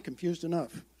 Pastor, I'm confused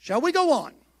enough. Shall we go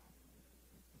on?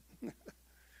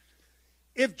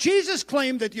 If Jesus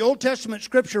claimed that the Old Testament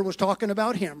scripture was talking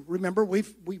about him, remember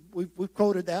we've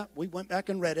quoted that. We went back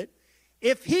and read it.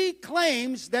 If he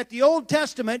claims that the Old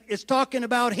Testament is talking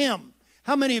about him,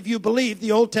 how many of you believe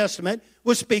the Old Testament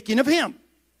was speaking of him?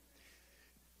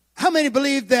 How many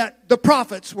believe that the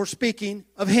prophets were speaking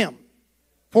of him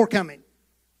forecoming?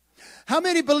 How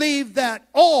many believe that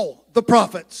all the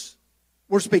prophets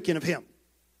were speaking of him?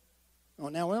 Oh,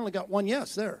 now we only got one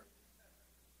yes there.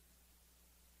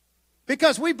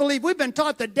 Because we believe, we've been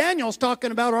taught that Daniel's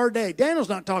talking about our day. Daniel's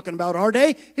not talking about our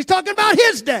day. He's talking about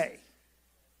his day.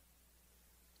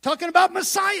 Talking about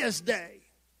Messiah's day.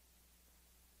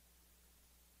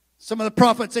 Some of the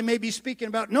prophets they may be speaking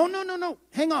about. No.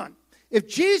 Hang on. If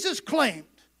Jesus claimed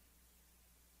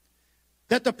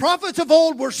that the prophets of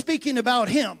old were speaking about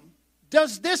him,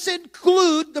 does this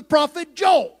include the prophet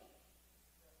Joel?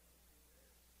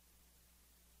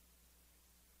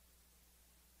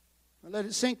 Let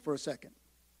it sink for a second.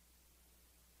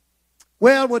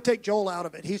 Well, we'll take Joel out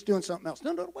of it. He's doing something else.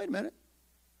 No, wait a minute.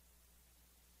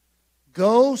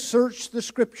 Go search the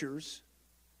scriptures.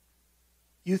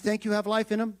 You think you have life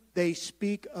in them? They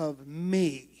speak of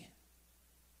me.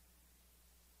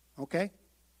 Okay?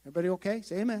 Everybody okay?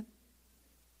 Say amen.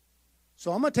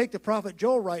 So I'm going to take the prophet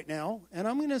Joel right now, and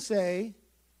I'm going to say,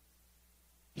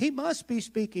 he must be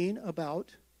speaking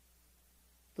about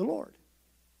the Lord.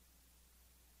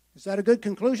 Is that a good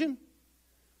conclusion?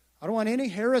 I don't want any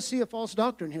heresy or false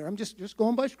doctrine here. I'm just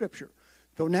going by Scripture.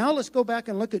 So now let's go back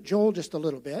and look at Joel just a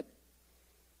little bit.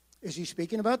 Is he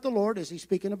speaking about the Lord? Is he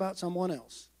speaking about someone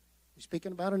else? Is he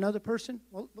speaking about another person?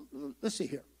 Well, let's see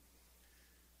here.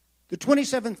 The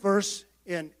 27th verse,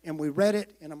 and we read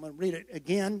it, and I'm going to read it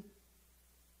again.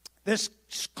 This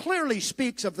clearly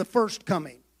speaks of the first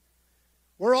coming.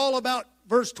 We're all about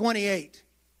verse 28.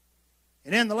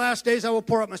 And in the last days I will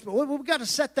pour out my Spirit. We've got to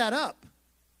set that up.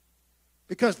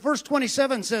 Because verse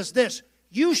 27 says this,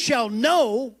 you shall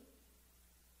know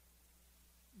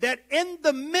that in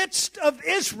the midst of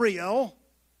Israel,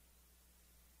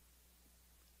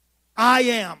 I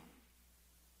am.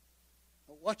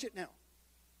 Watch it now.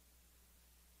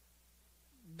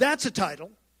 That's a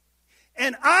title.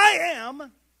 And I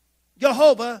am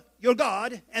Jehovah, your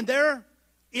God, and there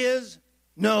is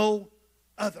no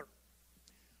other.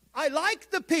 I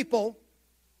like the people,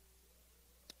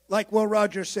 like Will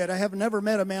Rogers said, I have never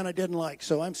met a man I didn't like,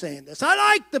 so I'm saying this. I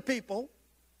like the people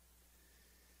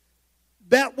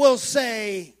that will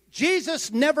say,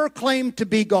 Jesus never claimed to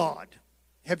be God.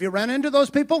 Have you run into those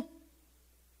people?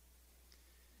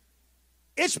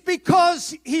 It's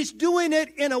because he's doing it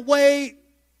in a way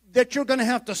that you're going to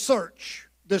have to search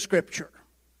the Scripture.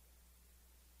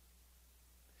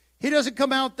 He doesn't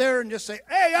come out there and just say,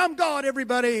 hey, I'm God,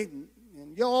 everybody,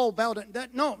 and you all bow down.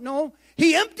 No.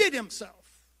 He emptied himself.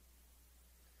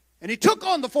 And he took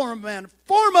on the form of man,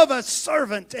 form of a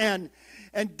servant, and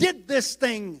did this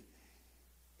thing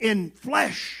in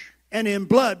flesh and in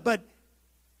blood. But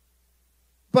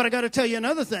I got to tell you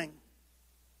another thing,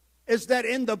 is that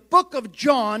in the book of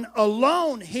John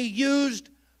alone, he used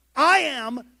I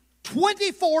am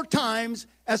 24 times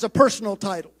as a personal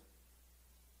title.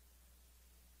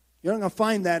 You're not going to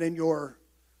find that in your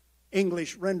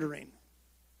English rendering.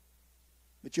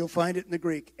 But you'll find it in the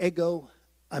Greek, ego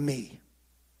eimi.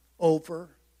 Over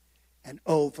and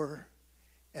over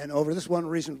and over. This is one of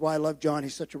the reasons why I love John.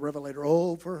 He's such a revelator.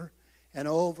 Over and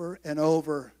over and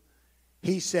over.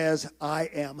 He says, I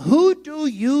am. Who do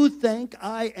you think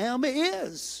I am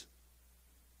is?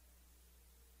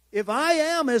 If I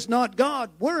am is not God,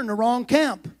 we're in the wrong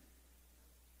camp.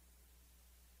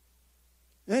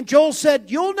 And Joel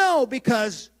said, you'll know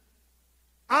because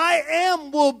I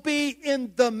am will be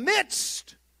in the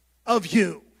midst of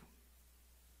you.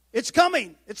 It's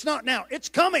coming. It's not now. It's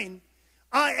coming.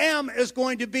 I am is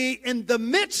going to be in the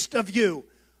midst of you.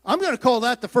 I'm going to call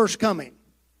that the first coming.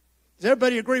 Does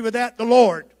everybody agree with that? The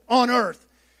Lord on earth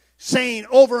saying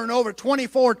over and over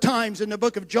 24 times in the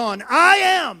book of John, I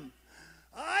am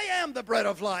the bread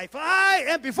of life. I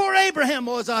am. Before Abraham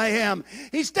was, I am.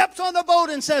 He steps on the boat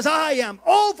and says, I am.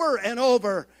 Over and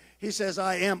over, he says,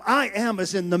 I am. I am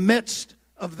is in the midst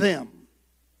of them.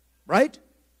 Right?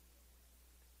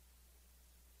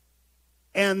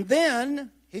 And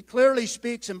then he clearly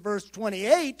speaks in verse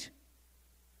 28,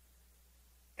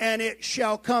 and it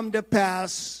shall come to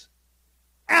pass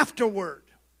afterward.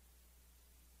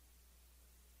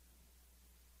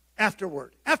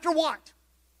 Afterward. After what?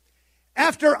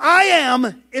 After I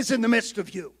am is in the midst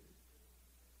of you.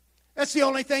 That's the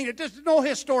only thing. There's no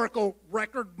historical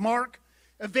record, mark,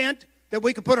 event that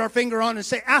we can put our finger on and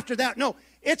say after that. No,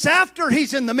 it's after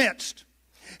he's in the midst.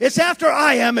 It's after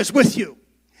I am is with you.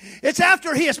 It's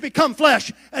after he has become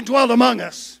flesh and dwelt among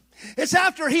us. It's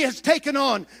after he has taken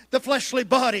on the fleshly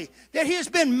body, that he has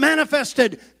been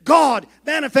manifested, God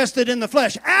manifested in the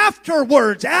flesh.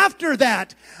 Afterwards, after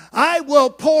that, I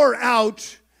will pour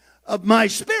out of my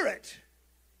Spirit,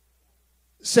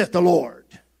 saith the Lord.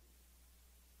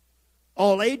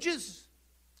 All ages,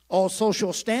 all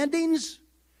social standings,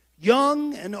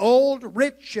 young and old,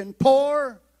 rich and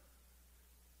poor,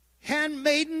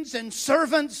 handmaidens and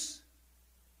servants,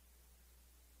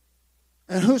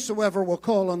 and whosoever will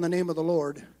call on the name of the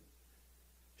Lord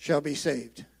shall be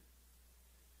saved.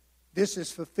 This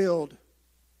is fulfilled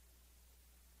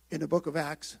in the book of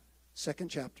Acts, 2nd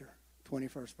chapter,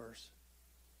 21st verse.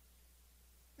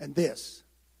 And this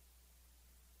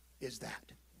is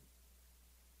that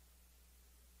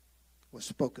was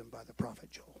spoken by the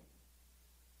prophet Joel.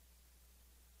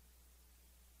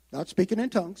 Not speaking in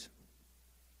tongues.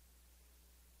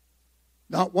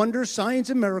 Not wonders, signs,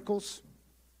 and miracles.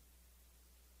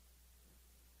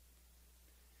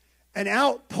 An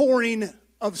outpouring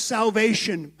of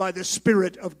salvation by the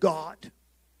Spirit of God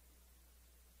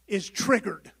is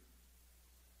triggered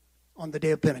on the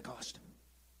day of Pentecost.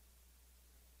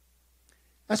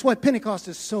 That's why Pentecost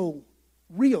is so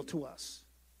real to us.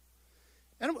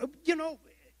 And, you know,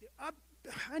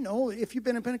 I know if you've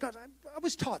been in Pentecost, I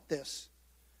was taught this.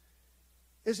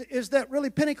 Is that really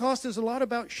Pentecost is a lot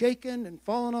about shaking and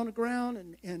falling on the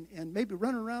ground and maybe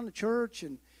running around the church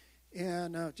and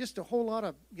just a whole lot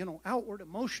of, outward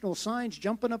emotional signs,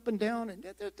 jumping up and down. And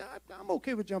I'm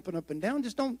okay with jumping up and down.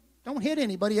 Just don't hit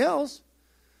anybody else.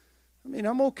 I mean,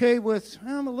 I'm okay with,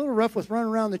 I'm a little rough with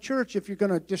running around the church if you're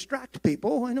going to distract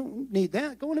people. I don't need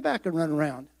that. Go in the back and run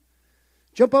around.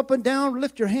 Jump up and down,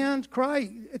 lift your hands,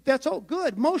 cry. That's all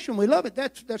good. Motion, we love it.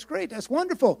 That's great. That's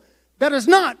wonderful. That is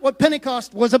not what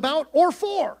Pentecost was about or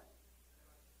for.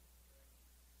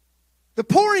 The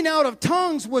pouring out of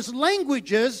tongues was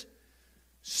languages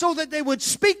so that they would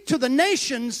speak to the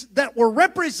nations that were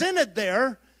represented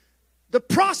there, the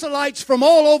proselytes from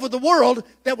all over the world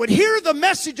that would hear the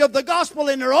message of the gospel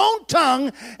in their own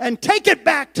tongue and take it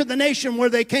back to the nation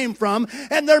where they came from.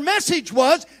 And their message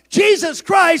was, Jesus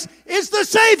Christ is the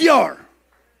Savior.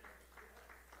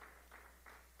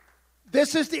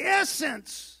 This is the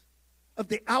essence of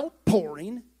the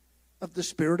outpouring of the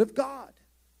Spirit of God.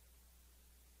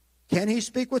 Can he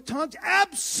speak with tongues?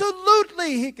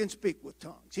 Absolutely, he can speak with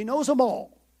tongues. He knows them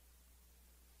all.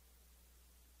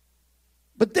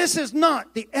 But this is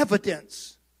not the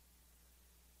evidence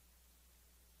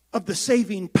of the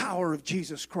saving power of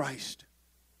Jesus Christ.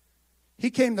 He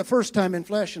came the first time in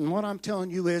flesh, and what I'm telling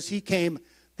you is he came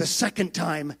the second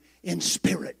time in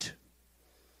spirit.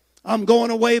 I'm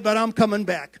going away, but I'm coming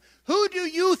back. Who do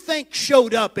you think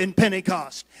showed up in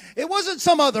Pentecost? It wasn't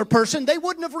some other person. They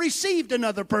wouldn't have received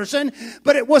another person.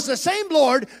 But it was the same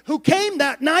Lord who came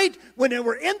that night when they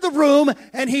were in the room,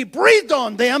 and he breathed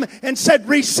on them and said,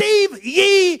 receive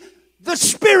ye the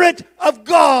Spirit of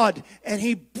God. And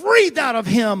he breathed out of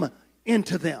him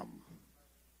into them.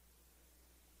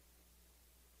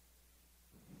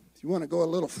 If you want to go a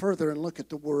little further and look at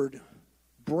the word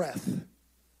breath,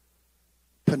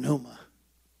 pneuma,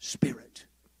 spirit.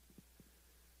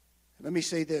 Let me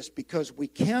say this, because we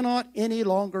cannot any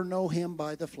longer know him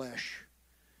by the flesh.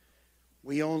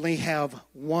 We only have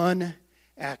one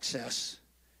access,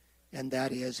 and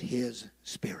that is his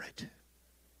Spirit.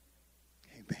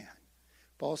 Amen.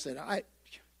 Paul said,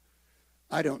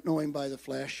 I don't know him by the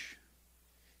flesh.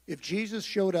 If Jesus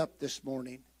showed up this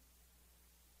morning,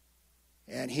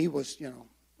 and he was,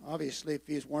 obviously if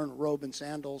he was wearing a robe and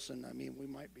sandals, and we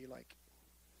might be like...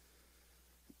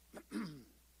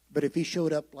 But if he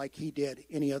showed up like he did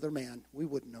any other man, we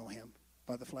wouldn't know him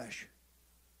by the flesh.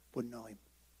 Wouldn't know him.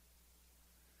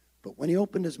 But when he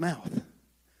opened his mouth,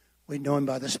 we'd know him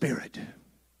by the Spirit.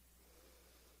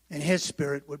 And his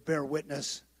Spirit would bear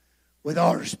witness with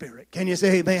our spirit. Can you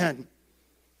say amen?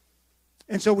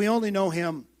 And so we only know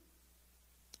him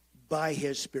by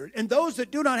his Spirit. And those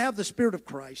that do not have the Spirit of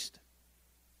Christ,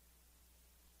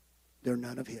 they're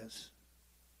none of his.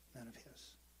 None of his.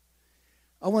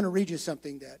 I want to read you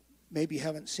something that maybe you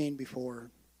haven't seen before.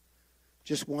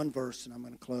 Just one verse, and I'm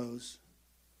going to close.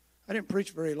 I didn't preach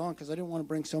very long because I didn't want to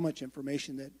bring so much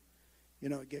information that,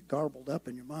 it get garbled up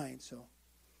in your mind. So,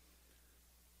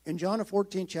 in John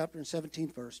 14 chapter and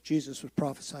 17th verse, Jesus was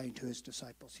prophesying to his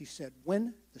disciples. He said,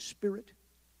 when the Spirit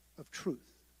of truth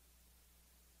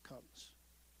comes.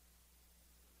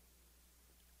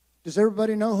 Does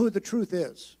everybody know who the truth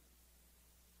is?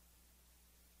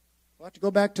 We'll have to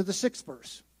go back to the 6th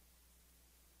verse.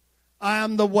 I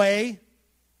am the way,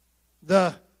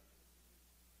 the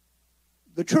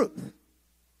truth.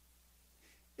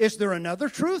 Is there another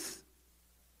truth?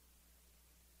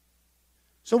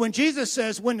 So when Jesus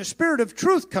says, when the Spirit of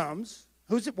truth comes,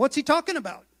 what's he talking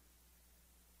about?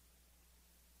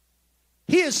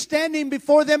 He is standing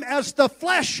before them as the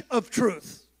flesh of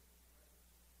truth.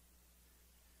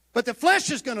 But the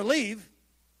flesh is going to leave,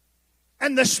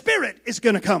 and the Spirit is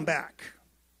going to come back.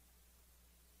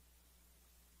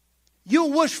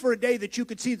 You'll wish for a day that you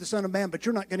could see the Son of Man, but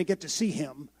you're not going to get to see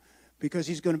him because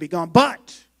he's going to be gone.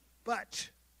 But,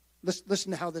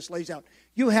 listen to how this lays out.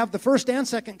 You have the first and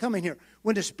second coming here.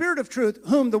 When the Spirit of truth,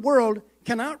 whom the world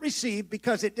cannot receive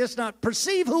because it does not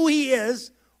perceive who he is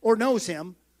or knows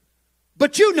him,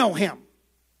 but you know him.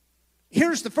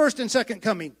 Here's the first and second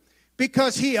coming.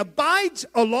 Because he abides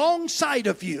alongside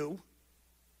of you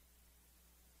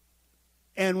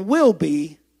and will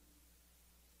be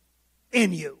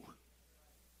in you.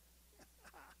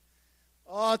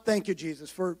 Oh, thank you, Jesus.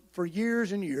 For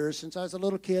years and years, since I was a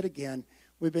little kid again,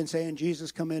 we've been saying,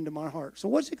 Jesus, come into my heart. So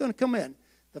what's he going to come in?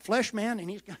 The flesh man, and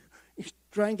he's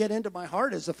trying to get into my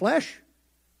heart as the flesh?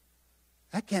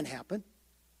 That can't happen.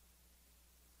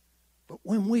 But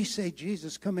when we say,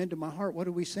 Jesus, come into my heart, what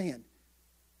are we saying?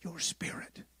 Your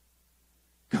Spirit,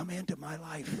 come into my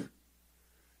life.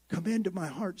 Come into my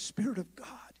heart, Spirit of God.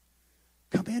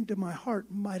 Come into my heart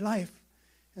and my life.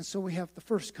 And so we have the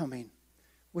first coming,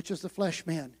 which is the flesh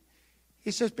man.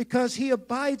 He says, because he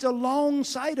abides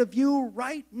alongside of you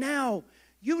right now.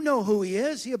 You know who he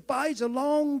is. He abides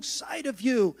alongside of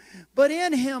you. But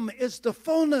in him is the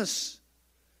fullness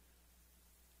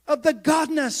of the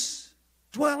godness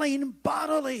dwelling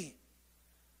bodily.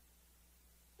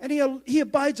 And he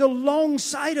abides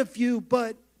alongside of you,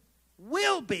 but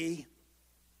will be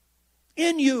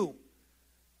in you.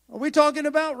 Are we talking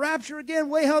about rapture again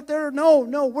way out there? No,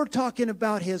 we're talking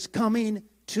about His coming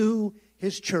to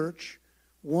His church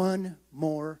one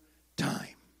more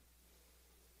time.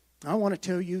 I want to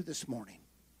tell you this morning,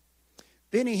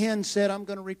 Benny Hinn said, I'm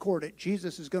going to record it.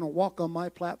 Jesus is going to walk on my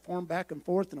platform back and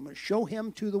forth, and I'm going to show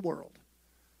Him to the world.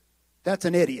 That's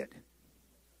an idiot.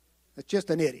 That's just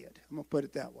an idiot. I'm going to put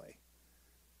it that way.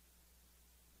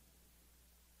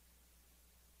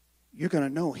 You're going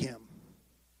to know Him.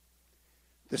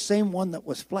 The same one that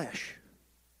was flesh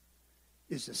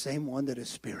is the same one that is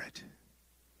spirit.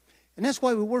 And that's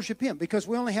why we worship Him, because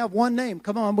we only have one name.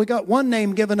 Come on, we got one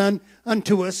name given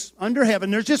unto us under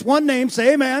heaven. There's just one name.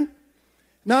 Say amen.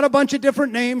 Not a bunch of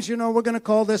different names. You know, we're going to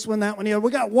call this one, that one, the other.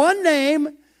 We got one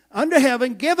name under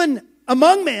heaven given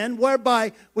among men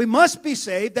whereby we must be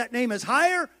saved. That name is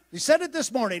higher. We said it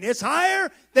this morning. It's higher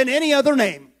than any other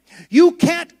name. You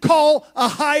can't call a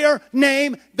higher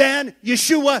name than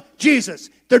Yeshua Jesus.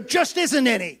 There just isn't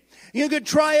any. You can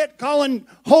try it calling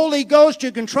Holy Ghost.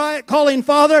 You can try it calling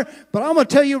Father. But I'm going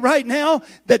to tell you right now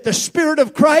that the Spirit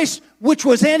of Christ, which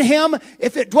was in Him,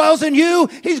 if it dwells in you,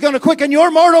 He's going to quicken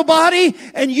your mortal body.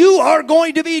 And you are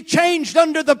going to be changed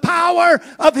under the power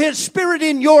of His Spirit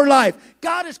in your life.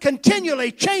 God is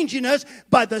continually changing us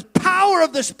by the power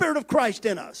of the Spirit of Christ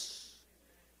in us.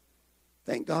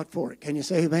 Thank God for it. Can you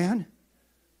say amen?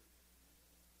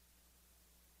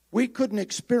 We couldn't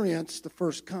experience the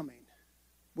first coming.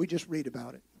 We just read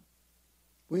about it.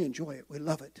 We enjoy it. We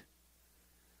love it.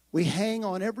 We hang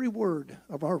on every word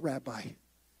of our rabbi.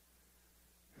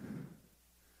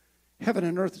 Heaven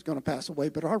and earth is going to pass away,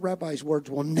 but our rabbi's words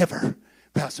will never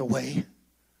pass away.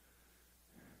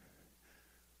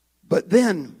 But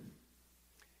then,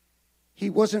 He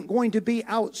wasn't going to be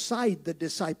outside the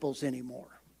disciples anymore.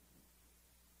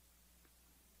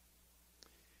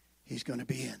 He's going to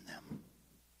be in them.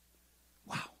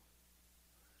 Wow.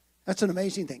 That's an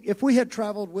amazing thing. If we had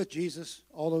traveled with Jesus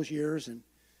all those years and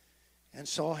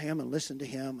saw Him and listened to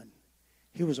Him, and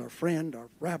He was our friend, our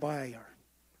rabbi,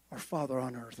 our Father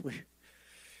on earth,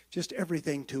 just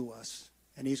everything to us,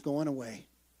 and He's going away.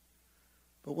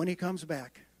 But when He comes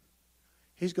back,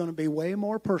 He's going to be way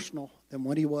more personal than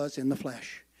what He was in the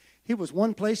flesh. He was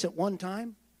one place at one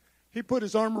time. He put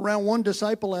His arm around one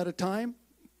disciple at a time.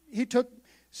 He took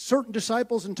certain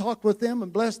disciples and talked with them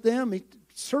and blessed them.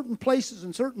 Certain places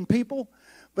and certain people.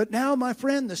 But now, my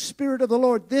friend, the Spirit of the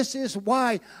Lord, this is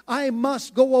why I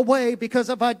must go away, because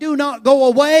if I do not go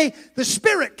away, the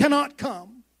Spirit cannot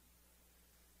come.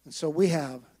 And so we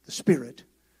have the Spirit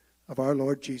of our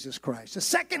Lord Jesus Christ. The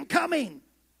second coming,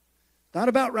 not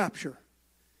about rapture.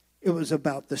 It was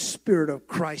about the Spirit of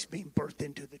Christ being birthed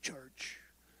into the church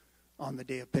on the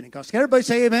day of Pentecost. Can everybody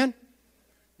say amen?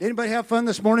 Did anybody have fun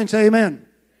this morning? Say amen.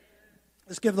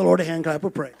 Let's give the Lord a hand clap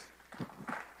of praise.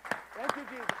 Thank you,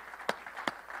 Jesus.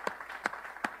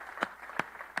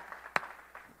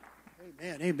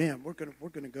 Amen, amen. We're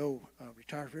gonna go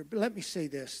retire here. But let me say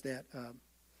this, that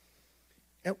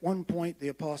at one point the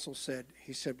apostle said,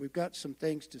 he said, we've got some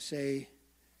things to say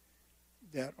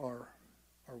that are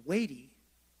weighty,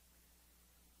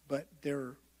 but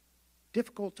they're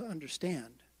difficult to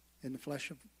understand in the flesh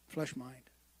mind.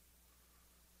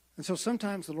 And so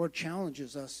sometimes the Lord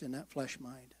challenges us in that flesh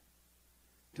mind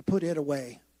to put it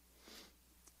away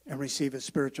and receive His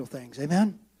spiritual things.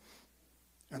 Amen?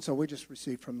 And so we just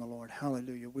receive from the Lord.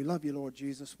 Hallelujah. We love you, Lord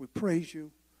Jesus. We praise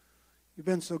you. You've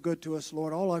been so good to us,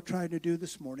 Lord. All I've tried to do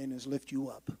this morning is lift you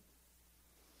up.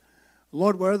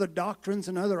 Lord, where other doctrines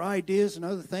and other ideas and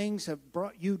other things have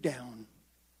brought you down,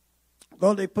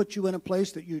 Lord, they put you in a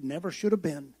place that you never should have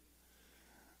been.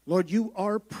 Lord, you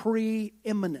are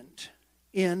preeminent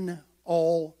in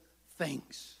all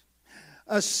things.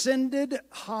 Ascended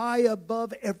high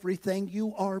above everything,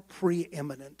 you are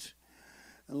preeminent.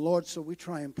 And Lord, so we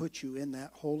try and put you in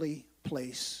that holy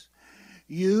place.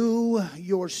 You,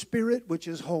 your Spirit, which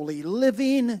is holy,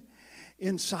 living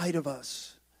inside of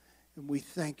us. And we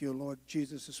thank you, Lord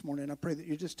Jesus, this morning. I pray that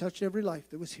you just touched every life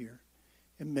that was here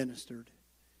and ministered.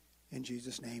 In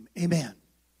Jesus' name, amen.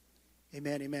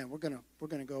 Amen, amen. We're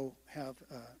gonna go have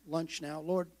lunch now.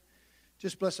 Lord,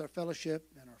 just bless our fellowship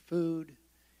and our food.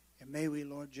 And may we,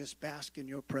 Lord, just bask in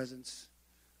your presence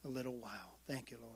a little while. Thank you, Lord.